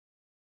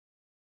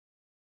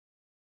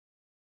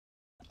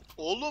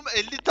Oğlum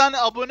 50 tane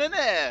abone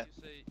ne?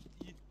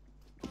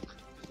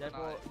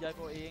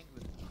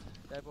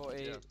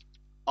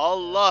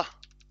 Allah.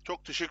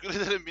 Çok teşekkür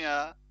ederim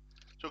ya.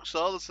 Çok sağ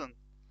olasın.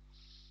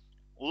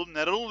 Oğlum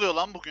neler oluyor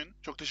lan bugün?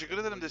 Çok teşekkür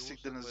ederim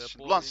destekleriniz için.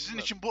 Ulan sizin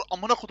için bu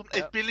amına kodum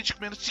FPL'li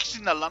çıkmayanı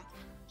siksinler lan.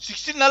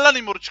 Siksinler lan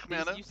IMORR'u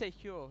çıkmayanı.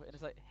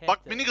 Bak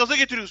beni gaza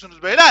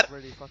getiriyorsunuz beyler.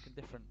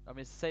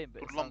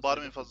 Dur lan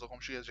bağırmayın fazla,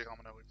 komşu gelecek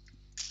amına koyayım.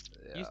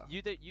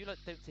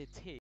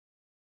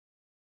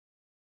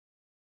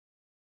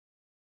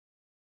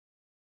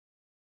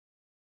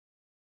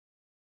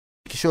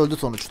 Kişi öldü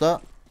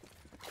sonuçta.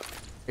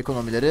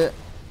 Ekonomileri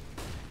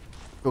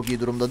çok iyi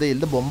durumda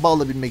değildi. Bomba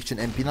alabilmek için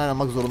MP'ni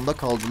almak zorunda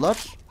kaldılar.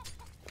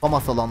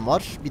 Famas alan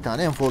var. Bir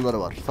tane enforları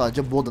var.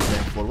 Sadece Boden'da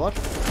enfor var.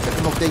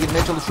 Yakın noktaya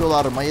girmeye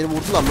çalışıyorlar. Mayer'i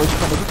vurdular.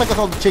 Logic'ten hızlı takas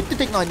aldı. Çekti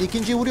teknayla.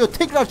 İkinciyi vuruyor.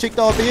 Tekrar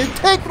çekti AB'yi.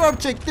 Tekrar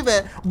çekti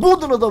ve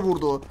Boden'a da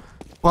vurdu.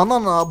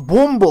 Banana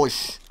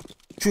bomboş.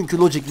 Çünkü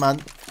Logicman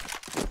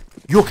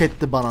yok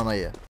etti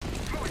Banana'yı.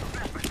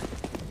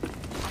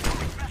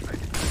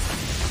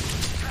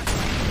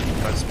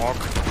 Smoke.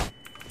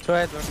 Two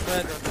Edward.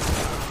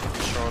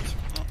 Short.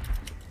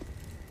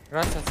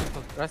 Right side,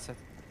 simple. Right side.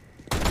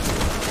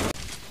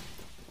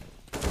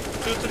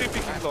 2, 3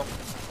 picking long.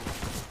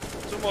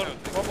 2 more.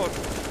 One more.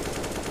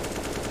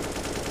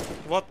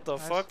 What the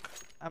fuck?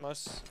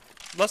 Nice.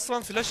 Last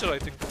one flasher I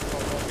think.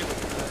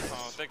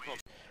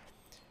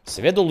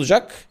 Sved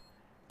olacak.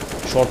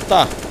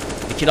 Short'ta.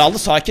 İkili aldı,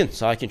 sakin.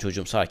 Sakin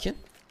çocuğum, sakin.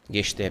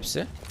 Geçti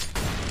hepsi.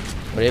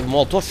 Buraya bir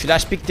Molotov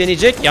flash pick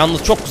deneyecek.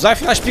 Yalnız çok güzel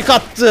flash pick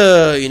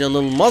attı.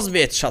 İnanılmaz bir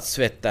headshot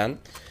Sved'den.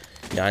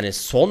 Yani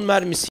son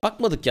mermisi.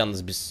 Bakmadık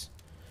yalnız biz.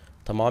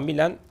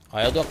 Tamamıyla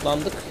aya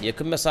odaklandık.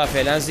 Yakın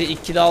mesafe Lenzi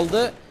ilk kill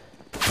aldı.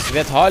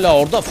 Sved hala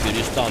orada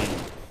Furious'tan.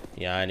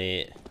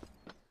 Yani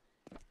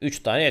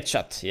 3 tane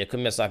headshot. Yakın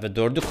mesafe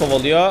 4'ü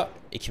kovalıyor.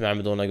 2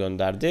 mermi de ona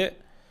gönderdi.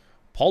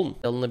 Palm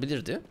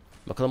alınabilirdi.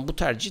 Bakalım bu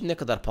tercih ne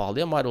kadar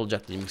pahalıya mal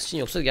olacak Limix için,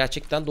 yoksa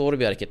gerçekten doğru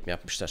bir hareket mi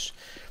yapmışlar?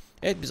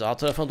 Evet, biz A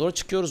tarafına doğru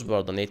çıkıyoruz bu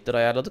arada. Nate'leri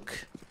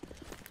ayarladık.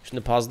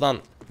 Şimdi Paz'dan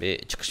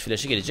bir çıkış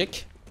flash'ı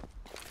gelecek.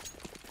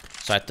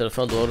 Side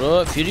tarafına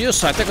doğru. Furious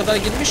side'e kadar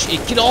girmiş.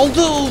 İlk kill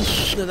aldı.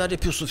 Uf, neler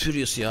yapıyorsun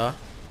Furious ya?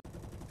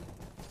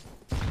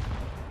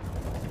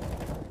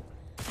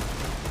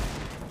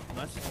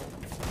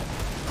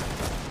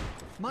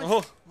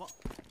 Oh.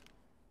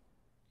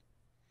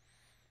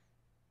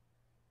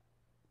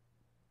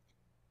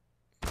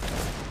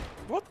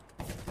 What?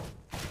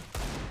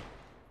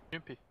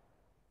 Yuppie.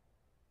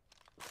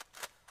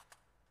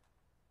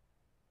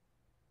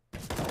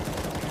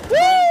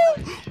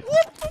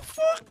 What the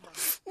fuck?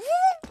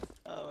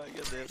 Oh my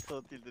god, they're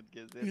so tilted,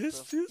 guys.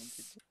 Yes,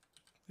 yes.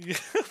 Yeah.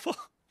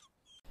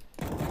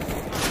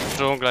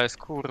 Dżungla jest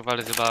kurwa,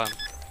 ale zjebałem.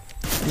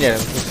 Nie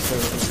wiem,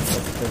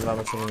 te dwa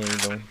meczenie nie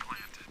idą.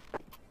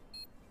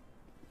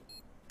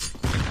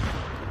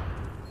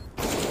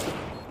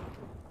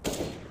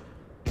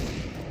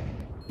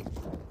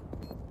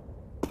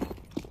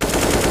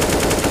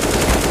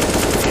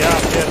 Ja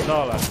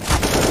pierdolę.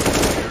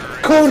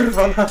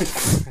 Kurwa, nice!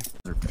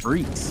 They're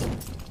freaks.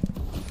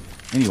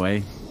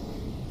 Anyway.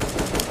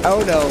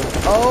 Oh no.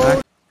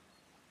 Oh!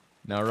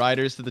 Now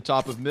riders to the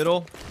top of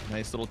middle.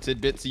 Nice little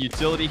tidbits of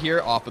utility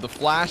here off of the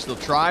flash. They'll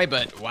try,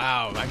 but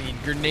wow. I mean,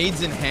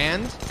 grenades in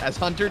hand as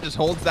Hunter just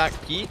holds that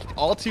peak.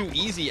 All too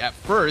easy at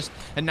first.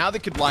 And now they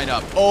could line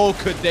up. Oh,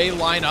 could they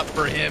line up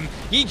for him?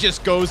 He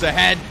just goes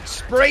ahead,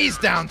 sprays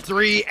down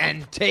 3,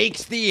 and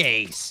takes the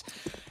ace.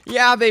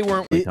 Yeah, they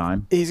weren't.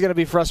 He's going to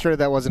be frustrated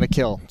that wasn't a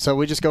kill. So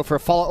we just go for a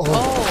follow.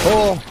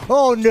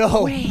 Oh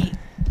no. Wait.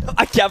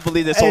 I can't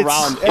believe this whole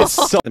round. It's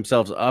so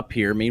themselves up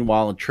here.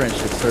 Meanwhile,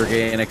 entrenched at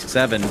Sergey and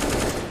X7.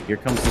 Here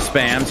comes the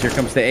spams. Here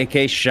comes the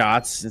AK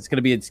shots. It's going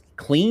to be a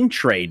clean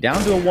trade.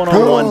 Down to a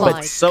one-on-one,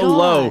 but so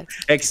low.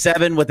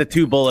 X7 with a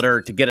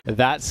 2-bulleter to get it.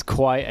 That's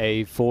quite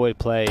a forward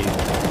play.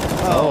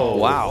 Oh,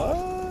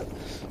 wow.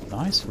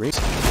 Nice reach.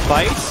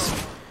 Fights.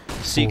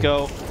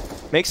 Seiko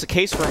makes a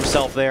case for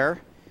himself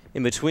there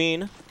in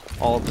between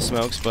all of the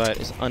smokes, but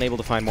is unable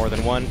to find more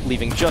than one,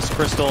 leaving just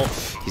Crystal.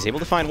 He's able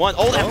to find one.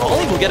 Oh, that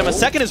volley will get him a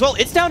second as well.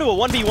 It's down to a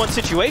 1v1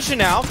 situation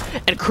now,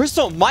 and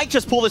Crystal might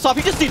just pull this off.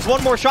 He just needs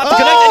one more shot to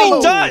connect, and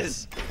he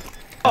does!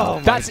 Oh,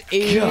 that's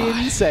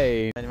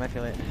insane. You might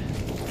feel it.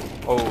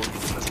 Oh,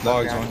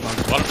 logs.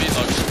 Bottom B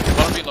logs.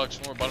 Bottom B logs.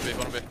 More bottom B,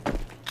 bottom B.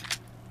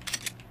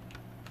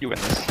 You win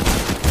this.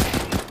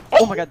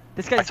 Oh my god,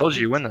 this guy. I told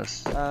you win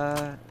this.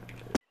 I've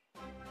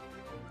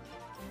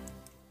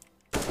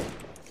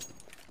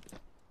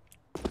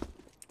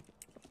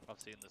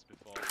seen this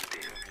before.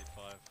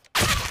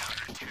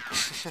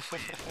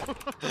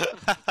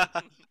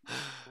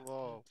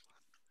 Whoa.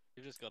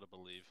 You just gotta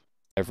believe.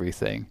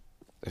 Everything.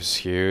 This is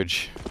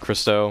huge.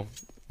 Christo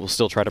will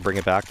still try to bring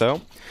it back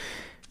though.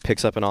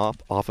 Picks up an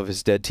off of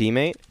his dead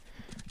teammate.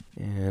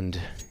 And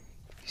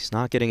he's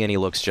not getting any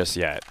looks just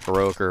yet.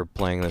 Heroic are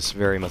playing this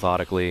very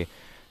methodically,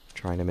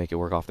 trying to make it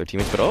work off their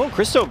teammates. But oh,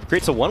 Christo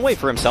creates a one-way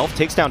for himself,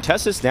 takes down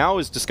Tessus, now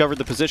has discovered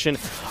the position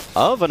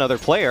of another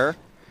player.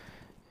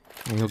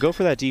 And he'll go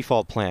for that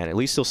default plan. At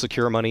least he'll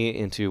secure money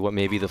into what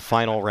may be the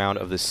final round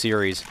of the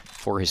series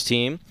for his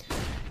team.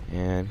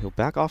 And he'll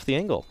back off the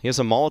angle. He has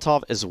a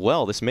Molotov as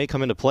well. This may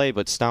come into play,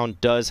 but Stown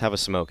does have a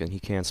smoke, and he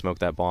can smoke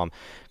that bomb.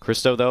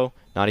 Christo, though,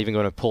 not even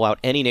going to pull out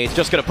any nades.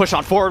 Just going to push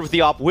on forward with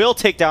the op. Will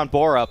take down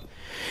Borup.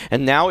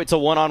 And now it's a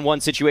one-on-one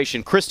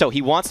situation. Christo,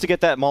 he wants to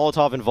get that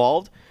Molotov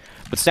involved,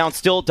 but Stown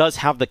still does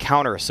have the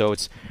counter, so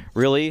it's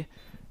really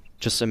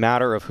just a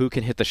matter of who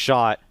can hit the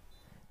shot.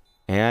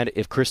 And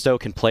if Christo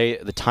can play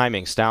the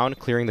timing. Stown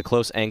clearing the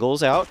close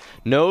angles out,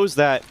 knows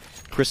that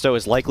Christo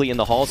is likely in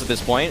the halls at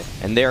this point,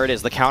 and there it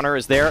is. The counter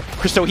is there.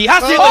 Christo, he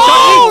has to hit the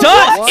shot. He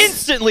does what?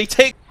 Instantly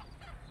take.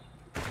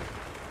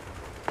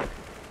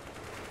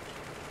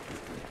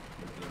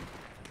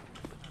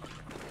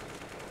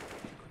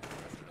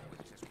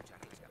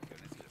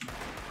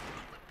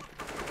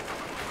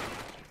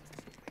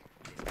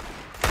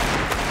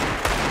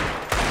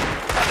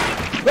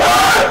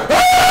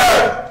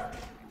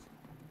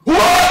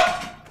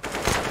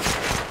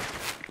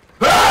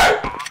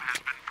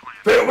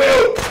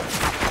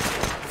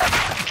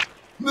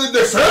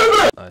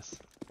 Nice.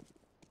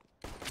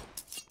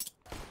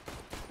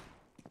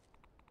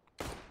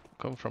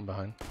 Come from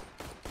behind.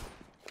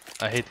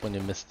 I hate when you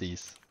miss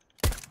these.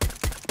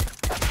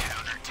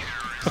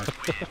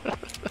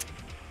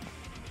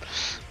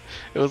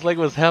 It was like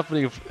what's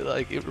happening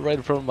like right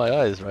in front of my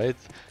eyes, right?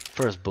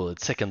 First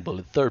bullet, second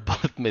bullet, third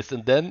bullet miss,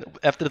 and then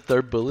after the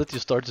third bullet you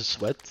start to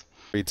sweat.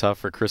 Pretty tough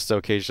for Christo,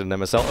 Occasion,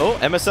 and MSL. Oh,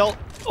 MSL!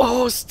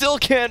 Oh, still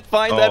can't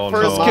find that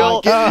first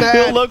kill.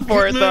 He'll look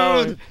for it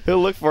though.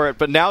 He'll look for it.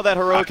 But now that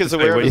Heroic is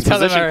aware of his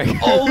position.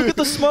 Oh, look at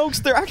the smokes!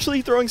 They're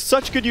actually throwing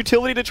such good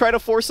utility to try to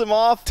force him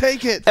off.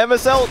 Take it.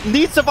 MSL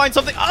needs to find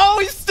something. Oh,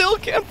 he still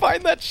can't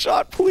find that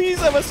shot. Please,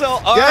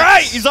 MSL. All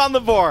right, he's on the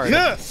board.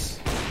 Yes.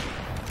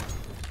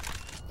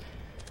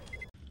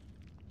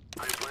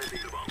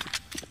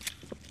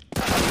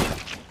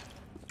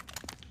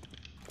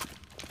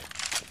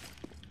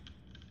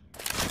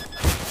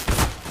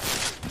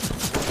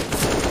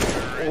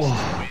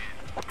 Oh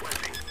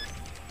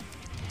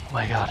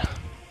my god.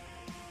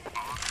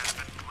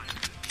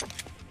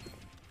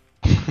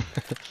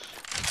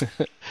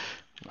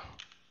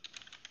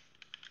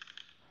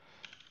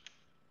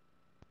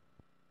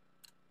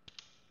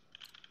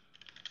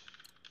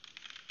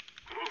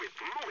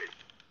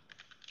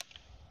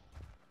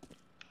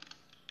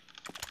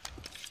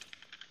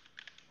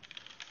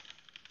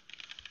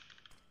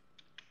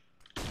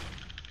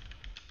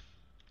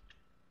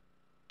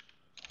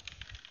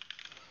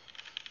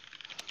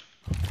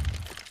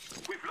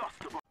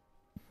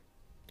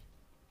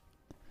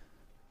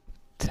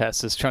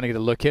 Tess is trying to get a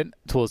look in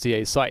towards the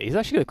A site. He's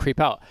actually going to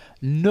creep out.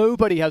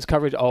 Nobody has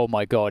coverage. Oh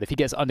my god! If he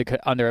gets under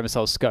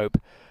MSL's scope,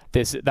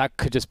 that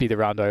could just be the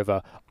round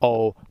over.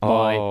 Oh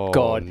my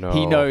god! No.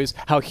 He knows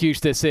how huge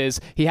this is.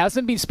 He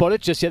hasn't been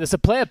spotted just yet. There's a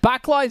player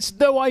backlines.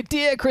 No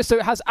idea.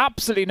 Christo has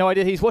absolutely no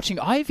idea. He's watching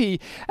Ivy,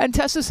 and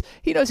Tess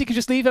he knows he can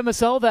just leave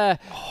MSL there,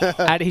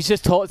 and he's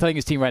just telling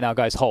his team right now,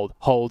 guys, hold.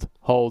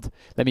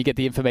 Let me get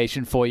the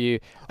information for you.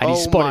 And he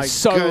spotted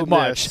so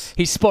much.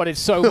 He spotted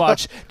so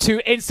much.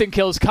 2 instant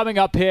kills coming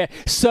up here,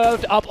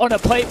 served up on a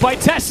plate by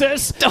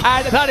Tessus,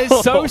 and that is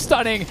so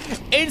stunning.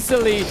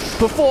 Instantly,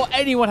 before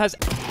anyone has.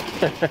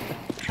 But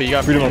you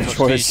got freedom of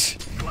choice.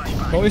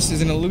 Choice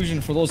is an illusion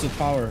for those with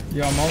power.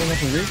 Yeah, I'm all enough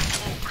to read.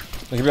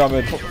 Give me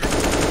mid.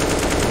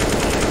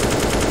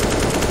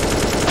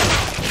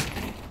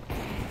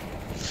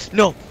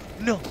 No.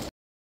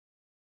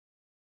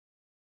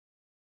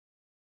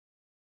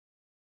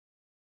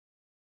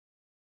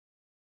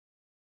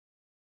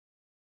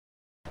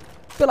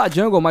 Pela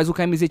jungle, mas o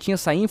KMZ tinha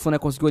essa info, né?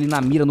 Conseguiu ali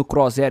na mira, no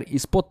crosshair,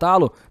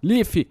 espotá-lo.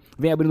 Leaf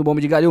vem abrindo bomba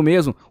de Galil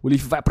mesmo. O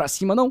Leaf vai pra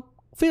cima, não.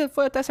 Foi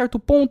até certo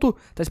ponto.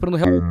 Tá esperando o